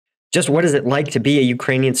Just what is it like to be a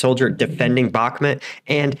Ukrainian soldier defending Bakhmut,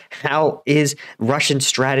 and how is Russian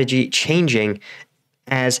strategy changing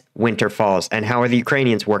as winter falls, and how are the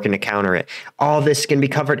Ukrainians working to counter it? All this can be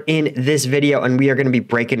covered in this video, and we are going to be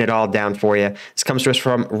breaking it all down for you. This comes to us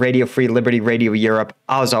from Radio Free Liberty, Radio Europe.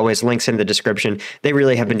 As always, links in the description. They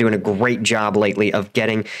really have been doing a great job lately of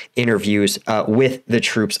getting interviews with the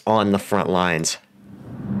troops on the front lines.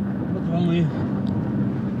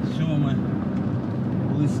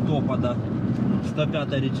 Листопада,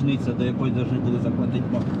 105-та річниця, до якої повинні були захватити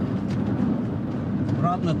Бахмут.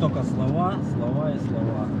 Обратно тільки слова, слова і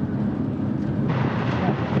слова.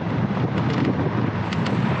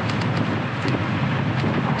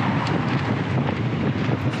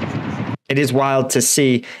 It is wild to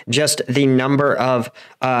see just the number of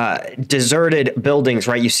deserted buildings,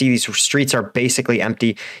 right? You see these streets are basically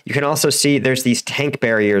empty. You can also see there's these tank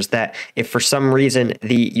barriers that if for some reason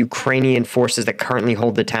the Ukrainian forces that currently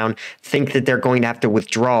hold the town think that they're going to have to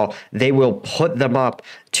withdraw, they will put them up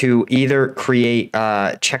to either create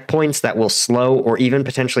checkpoints that will slow or even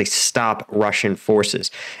potentially stop Russian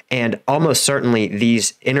forces. And almost certainly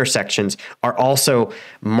these intersections are also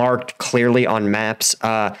marked clearly on maps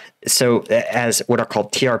so as what are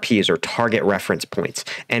called TRPs, or target reference points.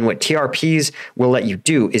 And what TRPs will let you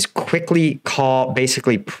do is quickly call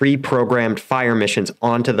basically pre-programmed fire missions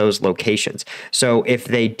onto those locations. So if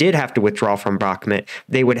they did have to withdraw from Bakhmut,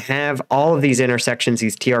 they would have all of these intersections,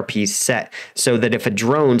 these TRPs set, so that if a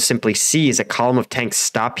drone simply sees a column of tanks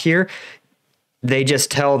stop here, they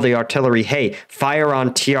just tell the artillery, hey, fire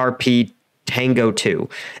on TRP Tango 2.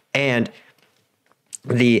 And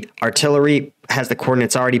the artillery has the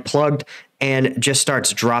coordinates already plugged and just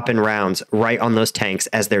starts dropping rounds right on those tanks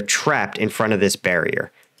as they're trapped in front of this barrier.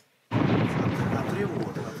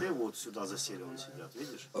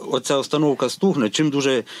 Оця установка стугне, чим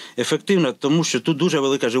дуже ефективна, тому що тут дуже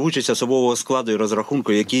велика живучість особового складу і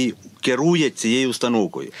розрахунку, який керує цією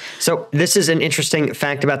установкою. So this is an interesting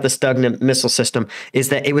fact about the Stugna missile system, is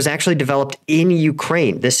that it was actually developed in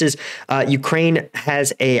Ukraine. This is Ukraine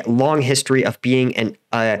has a long history of being an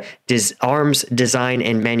arms design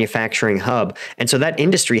and manufacturing hub. And so that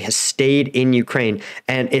industry has stayed in Ukraine.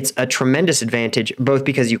 And it's a tremendous advantage, both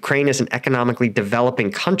because Ukraine is an economically developing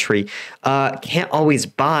country, can't always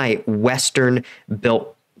buy Western-built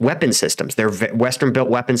weapon systems. Their Western-built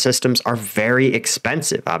weapon systems are very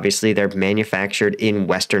expensive. Obviously, they're manufactured in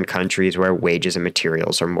Western countries where wages and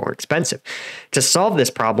materials are more expensive. To solve this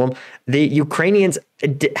problem, the Ukrainians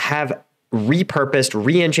have repurposed,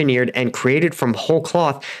 re-engineered, and created from whole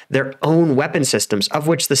cloth their own weapon systems, of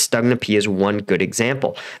which the Stugna P is one good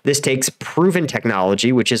example. This takes proven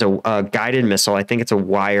technology, which is a guided missile. I think it's a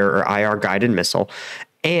wire or IR guided missile,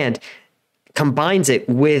 and combines it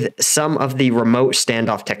with some of the remote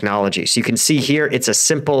standoff technology. So you can see here, it's a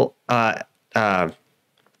simple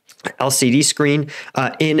LCD screen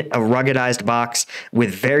in a ruggedized box with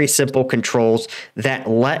very simple controls that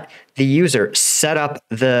let the user set up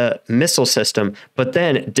the missile system, but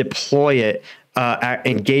then deploy it,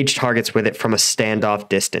 engage targets with it from a standoff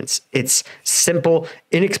distance. It's simple,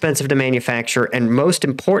 inexpensive to manufacture, and most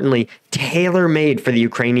importantly, tailor-made for the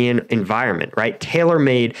Ukrainian environment, right?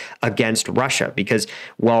 Tailor-made against Russia, because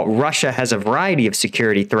while Russia has a variety of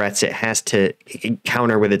security threats it has to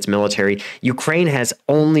counter with its military, Ukraine has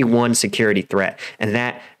only one security threat, and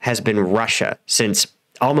that has been Russia since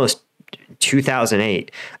almost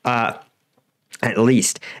 2008, at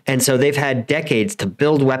least. And so they've had decades to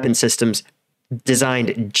build weapon systems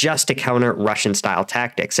designed just to counter Russian-style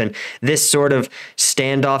tactics. And this sort of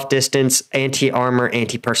standoff distance, anti-armor,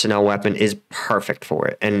 anti-personnel weapon is perfect for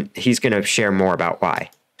it. And he's going to share more about why.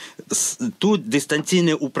 Тут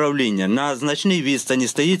дистанційне управління. На значній відстані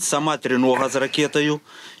стоїть сама тринога з ракетою.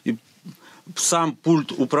 Сам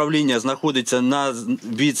пульт управління знаходиться на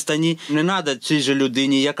відстані. Не треба цій же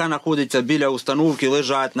людині, яка знаходиться біля установки,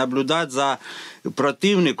 лежать, наблюдати за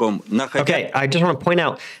противником. Okay, I just want to point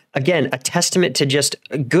out, again, a testament to just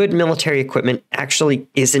good military equipment actually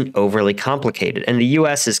isn't overly complicated. And the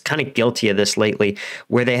U.S. is kind of guilty of this lately,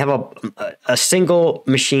 where they have a single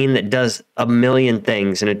machine that does a million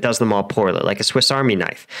things, and it does them all poorly, like a Swiss Army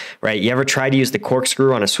knife, right? You ever try to use the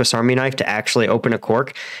corkscrew on a Swiss Army knife to actually open a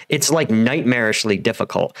cork? It's like nightmarishly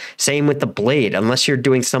difficult. Same with the blade. Unless you're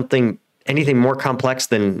doing anything more complex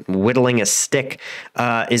than whittling a stick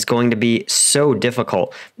is going to be so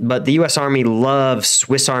difficult. But the U.S. Army loves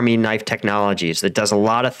Swiss Army knife technologies that does a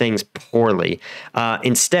lot of things poorly.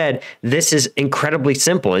 Instead, this is incredibly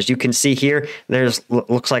simple. As you can see here, there's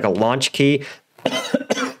looks like a launch key,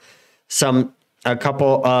 a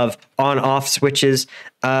couple of on-off switches,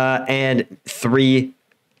 and 3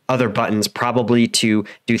 other buttons, probably to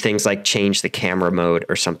do things like change the camera mode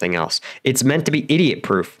or something else. It's meant to be idiot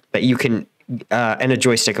proof that you can, and a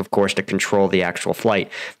joystick, of course, to control the actual flight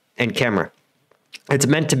and camera. It's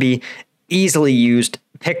meant to be easily used,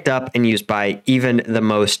 picked up, and used by even the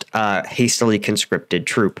most hastily conscripted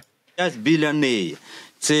troop. Біля неї.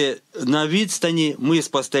 Це на відстані ми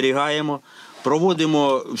спостерігаємо,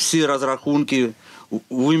 проводимо всі розрахунки,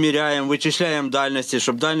 виміряємо, вичисляємо дальності,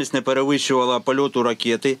 щоб дальність не перевищувала польоту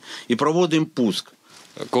ракети, і проводимо пуск.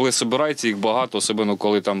 Коли збирається їх багато, особливо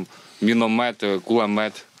коли там міномет,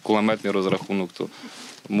 кулеметний розрахунок, то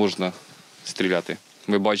можна стріляти.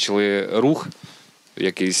 Ми бачили рух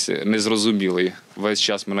якийсь незрозумілий. Весь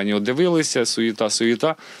час ми на нього дивилися,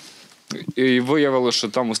 суєта. І виявилося, що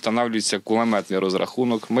там встановлюється кулеметний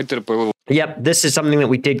розрахунок. Ми терпеливо. Yep, this is something that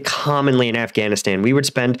we did commonly in Afghanistan. We would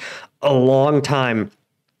spend a long time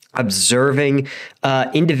observing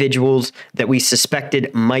individuals that we suspected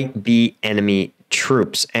might be enemy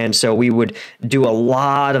troops. And so we would do a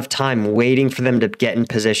lot of time waiting for them to get in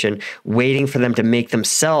position, waiting for them to make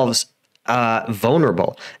themselves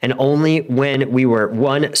vulnerable. And only when we were,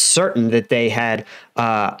 one, certain that they had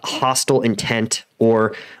hostile intent or,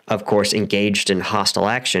 of course, engaged in hostile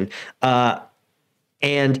action,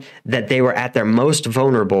 and that they were at their most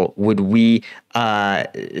vulnerable, would we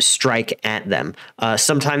strike at them.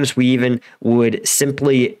 Sometimes we even would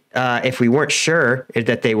simply, if we weren't sure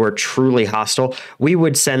that they were truly hostile, we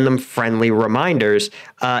would send them friendly reminders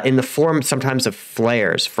in the form sometimes of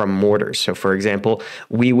flares from mortars. So, for example,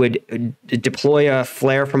 we would deploy a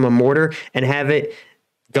flare from a mortar and have it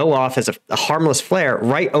go off as a harmless flare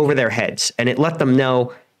right over their heads. And it let them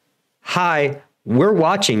know, hi, we're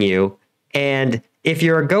watching you, and if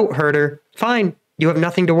you're a goat herder, fine, you have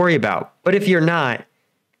nothing to worry about. But if you're not,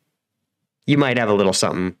 you might have a little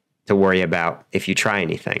something to worry about if you try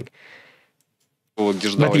anything.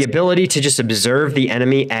 But the ability to just observe the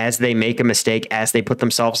enemy as they make a mistake, as they put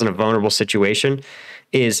themselves in a vulnerable situation,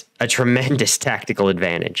 is a tremendous tactical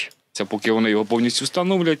advantage. Поки вони його повністю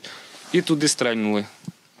встановлять, і туди стрельнули.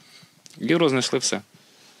 І рознесли все.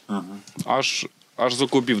 Аж з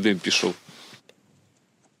окопів дим пішов.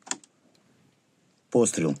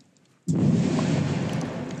 Постріл.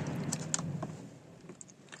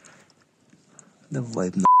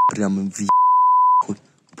 Давай прямо в хоть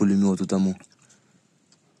пулемету тому.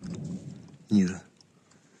 Ниже.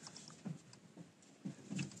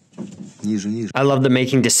 Ниже. I love the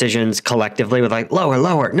making decisions collectively with like,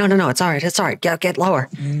 lower. No, it's all right. Get lower.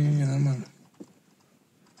 Нормально.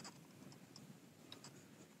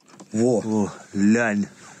 Во, лянь.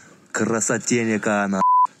 Красотенека она.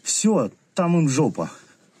 Все, там им жопа.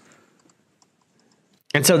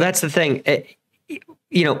 And so that's the thing.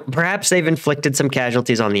 Perhaps they've inflicted some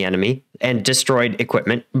casualties on the enemy and destroyed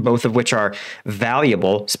equipment, both of which are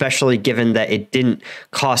valuable, especially given that it didn't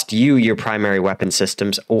cost you your primary weapon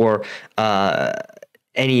systems or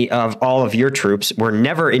any of all of your troops were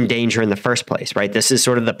never in danger in the first place, right? This is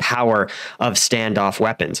sort of the power of standoff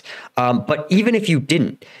weapons. But even if you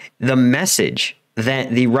didn't, the message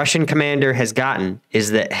that the Russian commander has gotten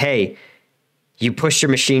is that, hey, you pushed your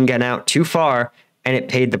machine gun out too far and it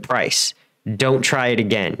paid the price. Don't try it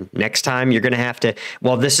again. Next time you're going to have to,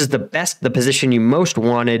 well, this is the position you most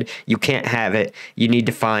wanted. You can't have it. You need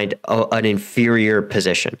to find an inferior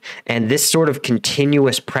position. And this sort of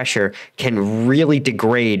continuous pressure can really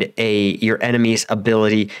degrade your enemy's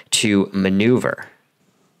ability to maneuver.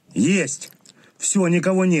 Есть. Все,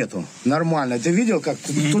 никого нету. Нормально. Ты видел, как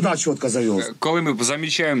туда четко завел? Коли ми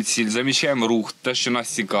замічаємо ціль, замічаємо рух, те, що нас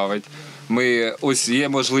цікавить, ми ось є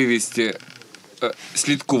можливість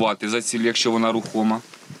слідкувати за ціль, якщо вона рухома,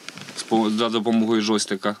 за допомогою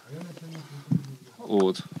джойстика.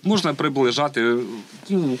 Можна приближати.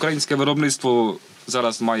 Українське виробництво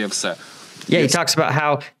зараз має все. Yeah, he talks about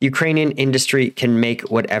how Ukrainian industry can make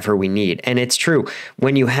whatever we need. And it's true.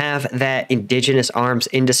 When you have that indigenous arms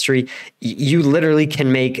industry, you literally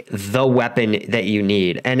can make the weapon that you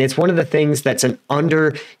need. And it's one of the things that's an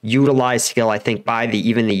underutilized skill, I think, by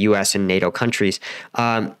even the US and NATO countries.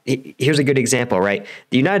 Here's a good example, right?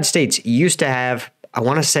 The United States used to have, I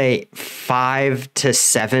want to say, 5 to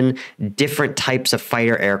 7 different types of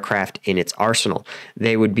fighter aircraft in its arsenal.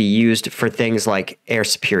 They would be used for things like air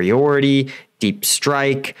superiority, deep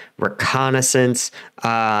strike, reconnaissance,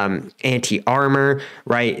 anti-armor,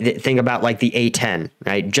 right? Think about like the A-10,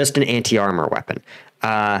 right? Just an anti-armor weapon.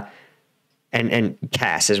 And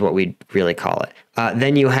CAS is what we'd really call it.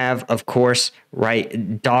 Then you have, of course, right,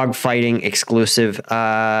 dogfighting exclusive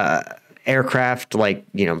aircraft like,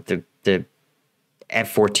 the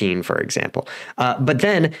F-14, for example. But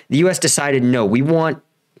then the U.S. decided, no, we want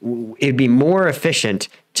it'd be more efficient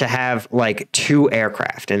to have like 2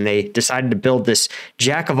 aircraft, and they decided to build this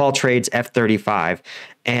jack of all trades F-35,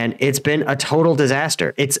 and it's been a total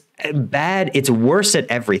disaster. It's bad. It's worse at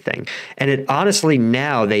everything. And it honestly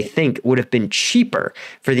now they think would have been cheaper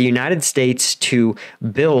for the United States to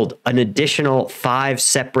build an additional 5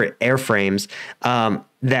 separate airframes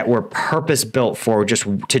that were purpose built for just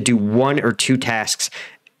to do 1 or 2 tasks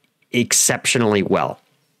exceptionally well.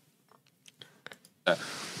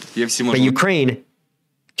 But Ukraine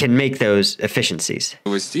can make those efficiencies.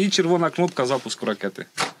 Ось і червона кнопка запуску ракети.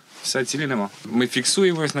 Все, цілі нема. Ми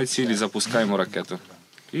фіксуємось на цілі, запускаємо ракету.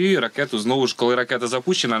 І ракету, знову ж, коли ракета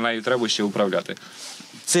запущена, нею треба ще управляти.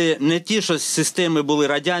 Це не ті, що системи були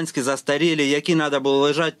радянські, застарілі, які треба було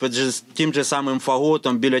лежати під тим же самим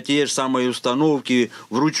фаготом, біля тієї ж самої установки,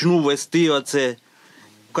 вручну вести оце.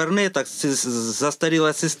 В корнетах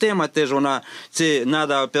застаріла система, теж вона, це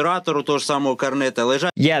треба оператору того ж самого корнета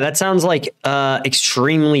лежати. Yeah, that sounds like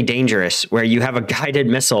extremely dangerous, where you have a guided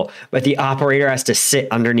missile, but the operator has to sit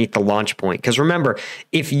underneath the launch point. Because remember,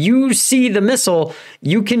 if you see the missile,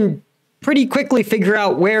 you can pretty quickly figure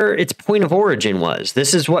out where its point of origin was.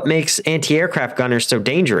 This is what makes anti-aircraft gunners so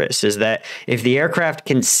dangerous, is that if the aircraft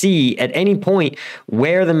can see at any point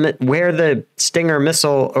where the Stinger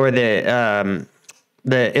missile or the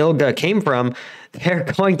ILGA came from, they're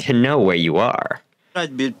going to know where you are.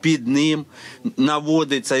 Під ним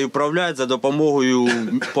наводиться і управляють за допомогою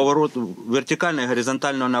повороту вертикального і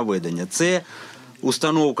горизонтального наведення. Це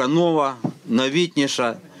установка нова,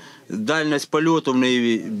 новітніша, дальність польоту в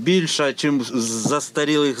неї більша, ніж в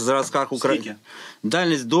застарілих зразках України.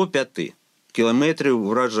 Дальність до 5 кілометрів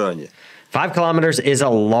вражання. 5 kilometers is a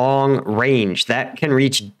long range that can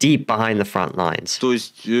reach deep behind the front lines. То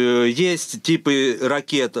есть есть типи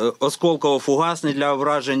ракет осколково-фугасні для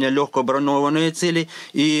враження легкоброньованої цілі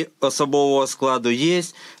і особового складу. Є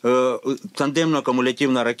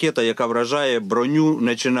тандемно-кумулятивна ракета, яка вражає броню,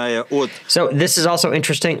 починає від... So this is also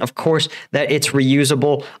interesting, of course, that it's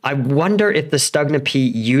reusable. I wonder if the Stugna P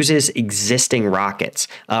uses existing rockets,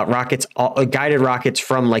 guided rockets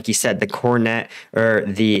from, like you said, the Cornet or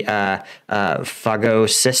the Fago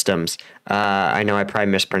systems. I know I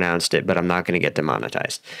probably mispronounced it, but I'm not going to get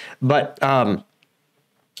demonetized. But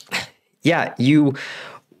yeah,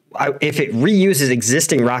 if it reuses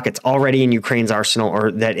existing rockets already in Ukraine's arsenal, or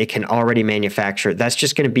that it can already manufacture, that's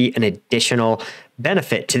just going to be an additional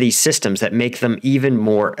benefit to these systems that make them even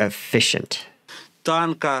more efficient.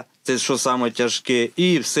 Танка, це що саме тяжке,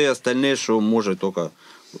 і все остальне, що може тільки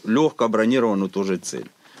легко броніровану ту же ціль.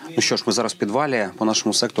 Ну що ж, ми зараз в підвалі. По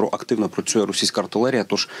нашому сектору активно працює російська артилерія,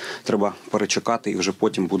 тож треба перечекати і вже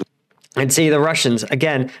потім буде. And see, the Russians,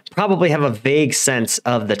 again, probably have a vague sense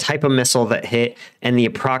of the type of missile that hit and the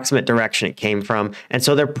approximate direction it came from. And so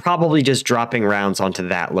they're probably just dropping rounds onto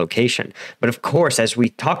that location. But of course, as we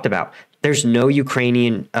talked about, there's no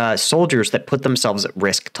Ukrainian soldiers that put themselves at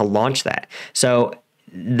risk to launch that. So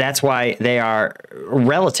that's why they are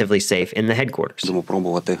relatively safe in the headquarters. Будемо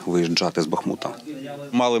пробувати виїжджати з Бахмута.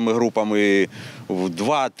 Малими групами в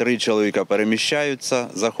 2-3 чоловіка переміщаються,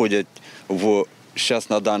 заходять в сейчас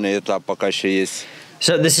на данный этап пока ще есть.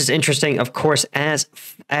 So this is interesting. Of course,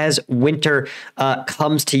 as winter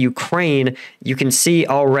comes to Ukraine, you can see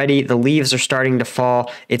already the leaves are starting to fall.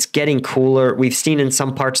 It's getting cooler. We've seen in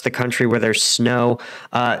some parts of the country where there's snow.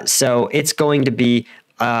 So it's going to be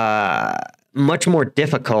much more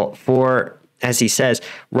difficult for, as he says,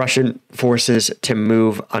 Russian forces to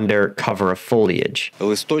move under cover of foliage.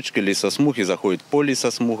 Листочки, лісосмуги заходять по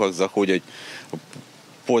лісосмугах, заходять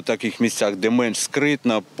по таких місцях, де менш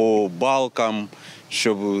скритно, по балкам,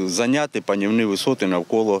 щоб зайняти панівні висоти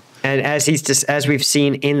навколо. And as we've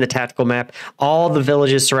seen in the tactical map, all the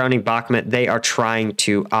villages surrounding Bakhmut, they are trying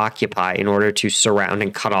to occupy in order to surround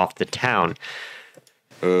and cut off the town.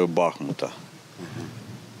 Бахмута.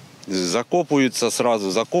 Закопуються,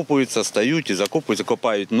 стають і закопуються,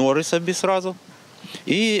 копають нори собі сразу.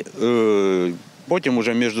 І потім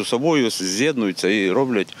уже між собою з'єднуються і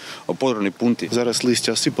роблять опорні пункти. Зараз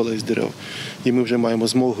листя осипалось з дерев, і ми вже маємо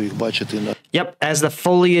змогу їх бачити. Yep, as the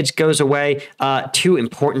foliage goes away, two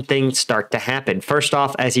important things start to happen. First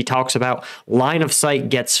off, as he talks about, line of sight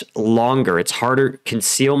gets longer. It's harder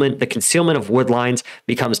concealment. The concealment of wood lines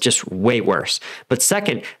becomes just way worse. But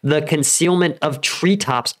second, the concealment of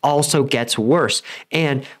treetops also gets worse.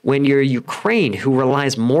 And when you're Ukraine, who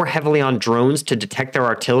relies more heavily on drones to detect their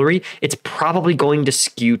artillery, it's probably going to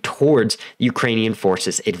skew towards Ukrainian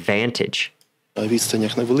forces' advantage.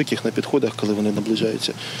 Відстанях на великих, на підходах, коли вони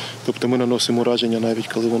наближаються. Тобто ми наносимо ураження навіть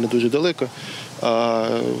коли вони дуже далеко. А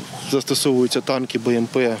застосовуються танки,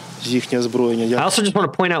 БМП, їхнє озброєння. I also just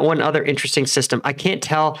want to point out one other interesting system. I can't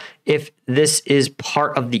tell if this is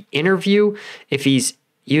part of the interview, if he's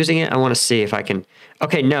using it. I want to see if I can.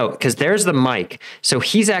 Okay, no, because there's the mic. So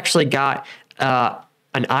he's actually got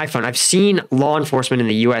an iPhone. I've seen law enforcement in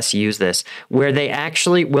the US use this, where they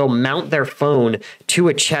actually will mount their phone to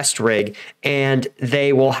a chest rig and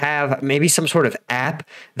they will have maybe some sort of app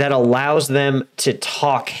that allows them to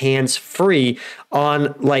talk hands-free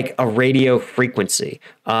on like a radio frequency,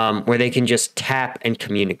 where they can just tap and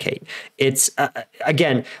communicate. It's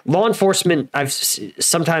again, law enforcement, I've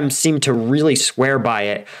sometimes seemed to really swear by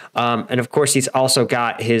it. And of course, he's also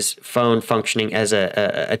got his phone functioning as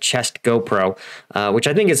a chest GoPro, which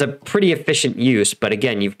I think is a pretty efficient use. But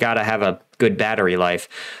again, you've got to have a good battery life.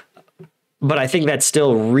 But I think that's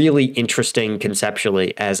still really interesting conceptually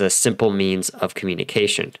as a simple means of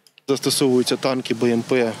communication. Застосовуються танки,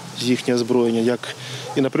 БМП, їхнє озброєння, як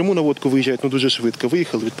і напряму наводку виїжджають, ну дуже швидко.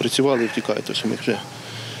 Виїхали, відпрацювали і втікають, тому що ми вже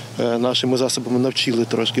нашими засобами навчили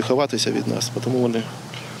трошки ховатися від нас, тому вони...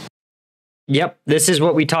 Yep, this is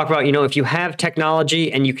what we talk about. You know, if you have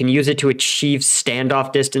technology and you can use it to achieve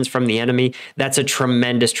standoff distance from the enemy, that's a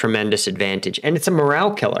tremendous, tremendous advantage. And it's a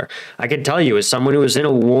morale killer. I can tell you, as someone who was in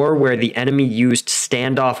a war where the enemy used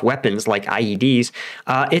standoff weapons like IEDs,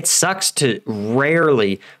 it sucks to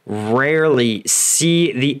rarely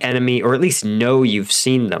see the enemy, or at least know you've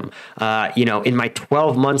seen them. You know, in my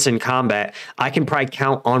 12 months in combat, I can probably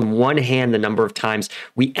count on one hand the number of times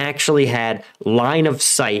we actually had line of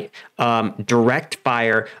sight, direct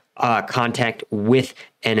fire contact with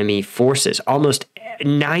enemy forces. Almost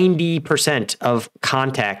 90% of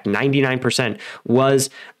contact, 99% was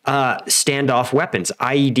standoff weapons,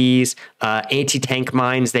 IEDs, anti-tank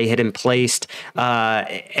mines they had emplaced,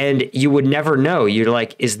 and you would never know. You're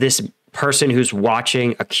like, is this person who's watching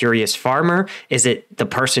a curious farmer? Is it the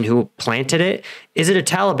person who planted it? Is it a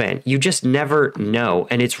Taliban? You just never know.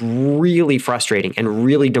 And it's really frustrating and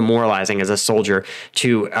really demoralizing as a soldier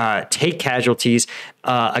to take casualties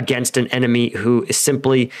against an enemy who is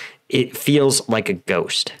simply, it feels like a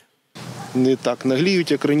ghost. Не так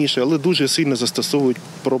нагліють, як раніше, але дуже сильно застосовують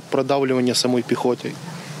продавлювання самої піхоти.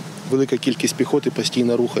 Велика кількість піхоти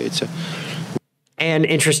постійно рухається. And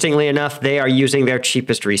interestingly enough, they are using their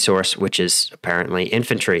cheapest resource, which is apparently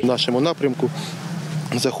infantry. В нашому напрямку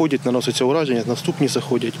заходять, наносяться ураження, наступні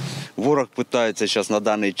заходять. Ворог питається зараз на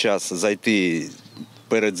даний час зайти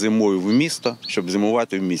перед зимою в місто, щоб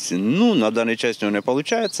зимувати в місті. Ну, на даний час цього не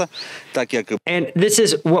виходить, так як... And this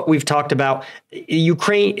is what we've talked about.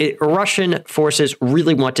 Russian forces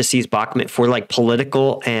really want to seize Bakhmut for like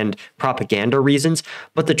political and propaganda reasons.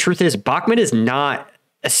 But the truth is, Bakhmut is not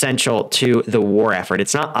essential to the war effort.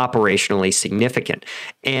 It's not operationally significant.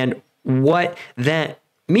 And what that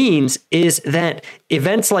means is that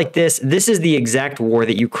events like this is the exact war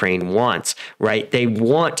that Ukraine wants, right? They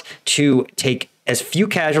want to take as few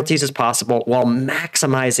casualties as possible while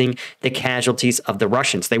maximizing the casualties of the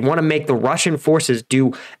Russians. They want to make the Russian forces do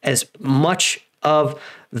as much of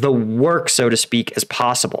the work, so to speak, as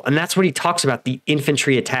possible. And that's what he talks about, the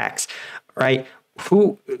infantry attacks, right?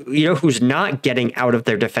 Who's not getting out of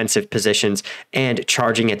their defensive positions and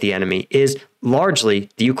charging at the enemy is largely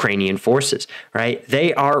the Ukrainian forces, right?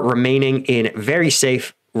 They are remaining in very safe,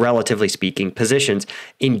 relatively speaking, positions,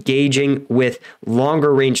 engaging with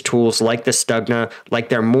longer range tools like the Stugna, like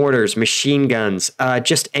their mortars, machine guns,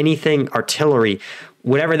 just anything, artillery,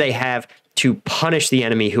 whatever they have to punish the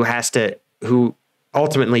enemy who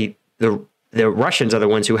ultimately the Russians are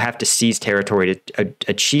the ones who have to seize territory to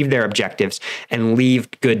achieve their objectives and leave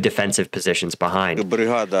good defensive positions behind.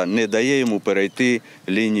 Бригада не дає йому перейти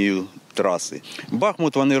лінію траси.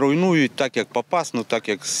 Бахмут вони руйнують так, як попасно, так,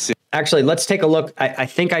 як... Actually, let's take a look. I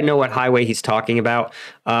think I know what highway he's talking about.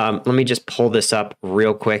 Let me just pull this up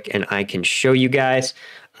real quick and I can show you guys.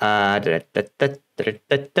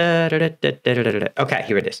 Okay,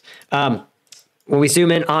 here it is. When we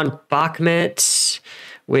zoom in on Bakhmut,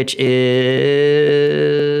 which is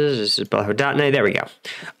Bakhmut.net. There we go.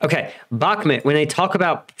 Okay, Bakhmut, when they talk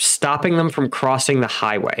about stopping them from crossing the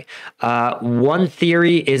highway, one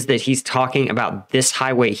theory is that he's talking about this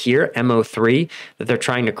highway here, MO3, that they're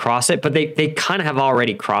trying to cross it, but they kind of have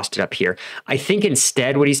already crossed it up here. I think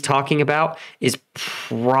instead what he's talking about is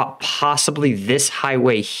possibly this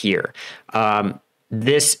highway here.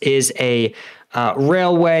 This is a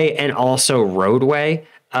railway and also roadway.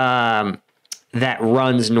 That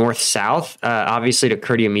runs north-south, obviously to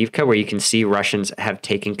Kurdyamivka, where you can see Russians have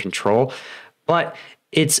taken control. But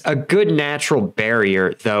It's a good natural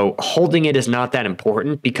barrier, though holding it is not that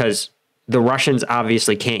important because the Russians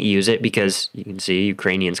obviously can't use it because you can see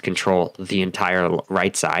Ukrainians control the entire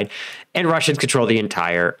right side and Russians control the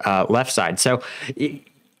entire left side. So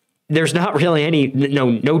there's not really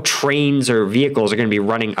no trains or vehicles are going to be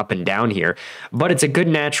running up and down here, but it's a good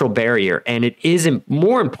natural barrier. And it is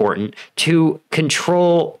more important to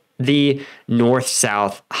control the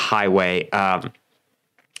north-south highway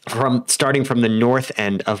starting from the north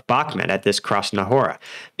end of Bakhmut at this Krasnohora,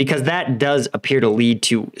 because that does appear to lead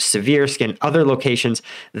to Seversk and other locations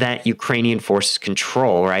that Ukrainian forces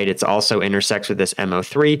control, right? It's also intersects with this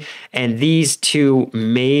MO3, and these two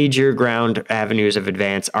major ground avenues of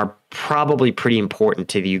advance are probably pretty important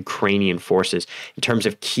to the Ukrainian forces in terms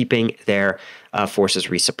of keeping their forces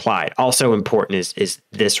resupplied. Also important is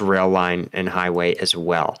this rail line and highway as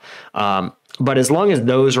well. But as long as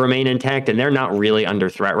those remain intact and they're not really under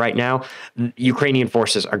threat right now, Ukrainian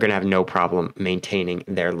forces are going to have no problem maintaining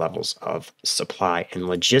their levels of supply and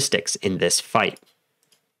logistics in this fight.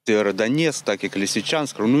 Донецьк, так як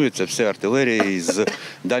Лисичанськ, руйнується вся артилерія з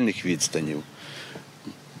дальніх відстанів.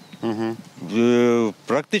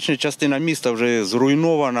 Практично частина міста вже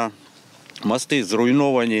зруйнована, мости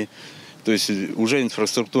зруйновані, тобто вже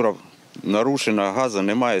інфраструктура нарушена, газу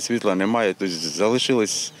немає, світла немає, тобто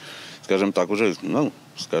залишилось, скажімо так, вже,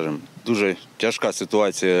 дуже тяжка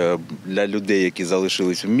ситуація для людей, які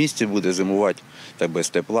залишились в місті, буде зимувати так без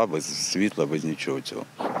тепла, без світла, без нічого цього.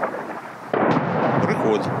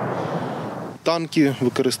 Приход. Танки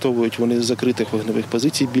використовують вони з закритих вогневих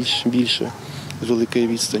позицій більше з великої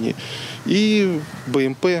відстані. І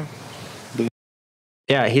БМП.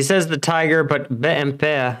 Yeah, he says the Tiger, but BMP,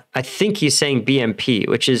 I think he's saying BMP,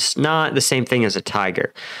 which is not the same thing as a Tiger.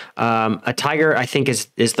 A Tiger, I think,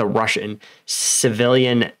 is the Russian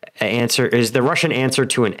civilian answer, is the Russian answer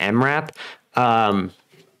to an MRAP.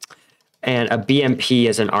 And a BMP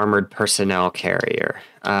is an armored personnel carrier.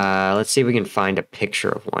 Let's see if we can find a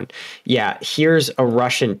picture of one. Yeah, here's a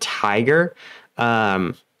Russian Tiger.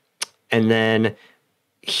 And then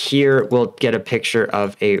here we'll get a picture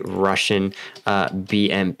of a Russian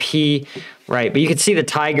BMP, right? But you can see the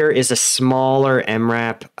Tiger is a smaller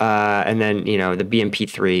MRAP, and then, the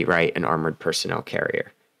BMP-3, right, an armored personnel carrier.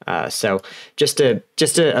 So just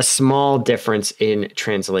a small difference in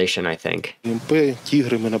translation, I think. БМП,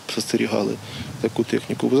 Тігри ми спостерігали таку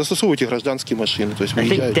техніку. Застосовують і гражданські машини. I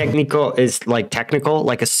think technical,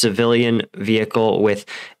 like a civilian vehicle with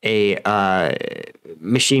a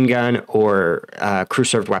machine gun or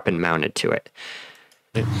crew-served weapon mounted to it.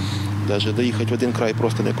 Даже доїхати в один край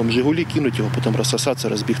просто на якомусь «Жигулі», кинуть його, потім розсосатися,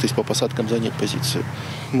 розбігтись по посадкам, зайняти позицію.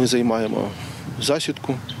 Ми займаємо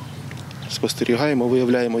засідку, спостерігаємо,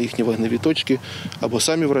 виявляємо їхні вогневі точки, або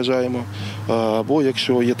самі вражаємо, або,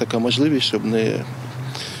 якщо є така можливість, щоб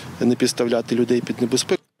не підставляти людей під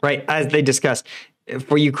небезпеку. Right, as they discussed,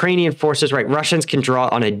 for Ukrainian forces, right, Russians can draw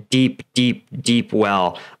on a deep well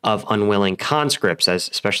of unwilling conscripts,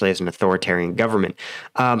 especially as an authoritarian government.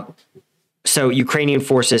 So Ukrainian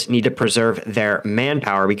forces need to preserve their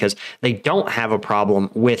manpower because they don't have a problem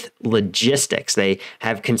with logistics. They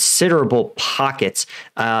have considerable pockets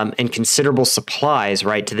and considerable supplies,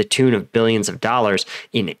 right, to the tune of billions of dollars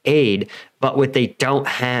in aid. But what they don't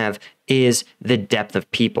have is the depth of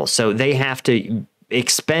people. So they have to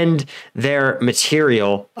expend their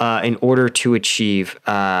material in order to achieve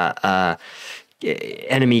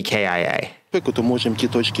enemy KIA. То можемо ті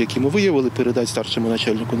точки, які ми виявили, передати старшому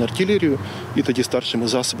начальнику на артилерію, і тоді старшими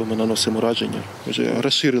засобами наносимо ураження. Вже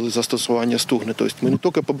розширили застосування стугни. Тобто ми не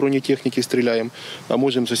тільки по бронетехніці стріляємо, а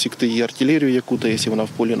можемо засікти і артилерію яку-то, якщо вона в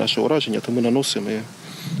полі нашого ураження, то ми наносимо і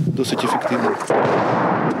досить ефективно.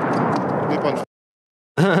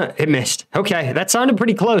 It missed. Okay, that sounded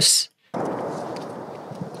pretty close.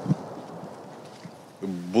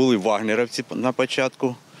 Були вагнерівці на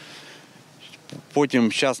початку.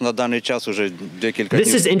 Потім на даний час уже декілька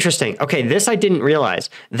This is interesting. Okay, this I didn't realize.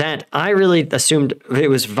 That I really assumed it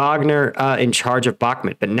was Wagner in charge of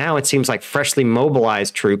Bakhmut, but now it seems like freshly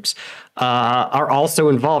mobilized troops are also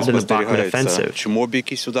involved in the Bakhmut offensive.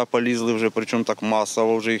 Чмобіки сюди полізли вже, причому так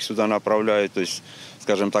масово вже їх сюди направляють, тобто,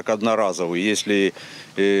 скажімо так, одноразово. Якщо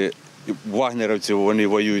вагнерівці, вони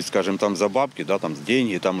воюють, скажімо, там за бабки, да, там з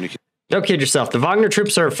деньги, там у них. Don't kid yourself. The Wagner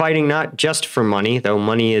troops are fighting not just for money, though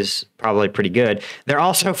money is probably pretty good. They're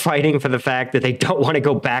also fighting for the fact that they don't want to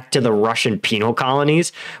go back to the Russian penal colonies,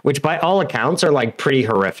 which by all accounts are like pretty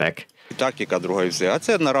horrific. Тактика друга і все. А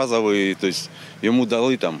це одноразовий, тобто йому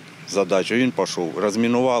дали там задачу, він пішов,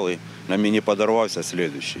 розмінували, на міні подорвався,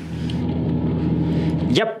 слідуючий.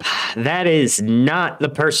 Yep, that is not the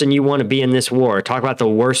person you want to be in this war. Talk about the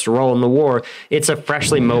worst role in the war. It's a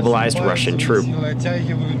freshly mobilized Russian troop.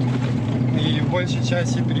 И в большей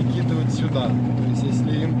части перекидывают сюда. То есть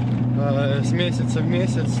если им с месяца в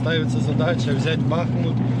месяц ставится задача взять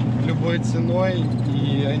Бахмут любой ценой,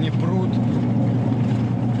 и они прут.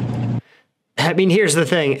 I mean, here's the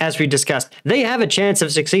thing, as we discussed, they have a chance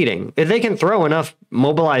of succeeding. If they can throw enough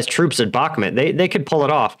mobilized troops at Bakhmut, they could pull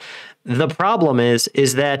it off. The problem is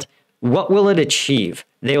that what will it achieve?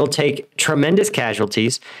 They will take tremendous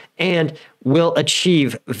casualties and will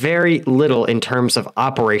achieve very little in terms of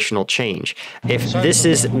operational change. If this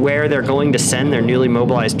is where they're going to send their newly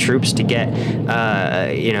mobilized troops to get,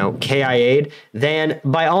 KIA'd, then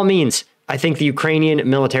by all means, I think the Ukrainian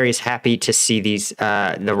military is happy to see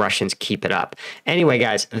the Russians keep it up. Anyway,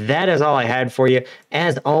 guys, that is all I had for you.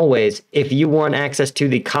 As always, if you want access to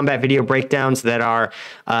the combat video breakdowns that are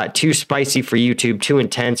too spicy for YouTube, too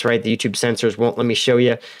intense, right? The YouTube censors won't let me show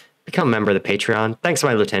you, become a member of the Patreon. Thanks to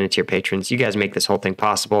my lieutenant tier patrons. You guys make this whole thing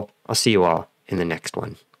possible. I'll see you all in the next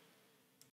one.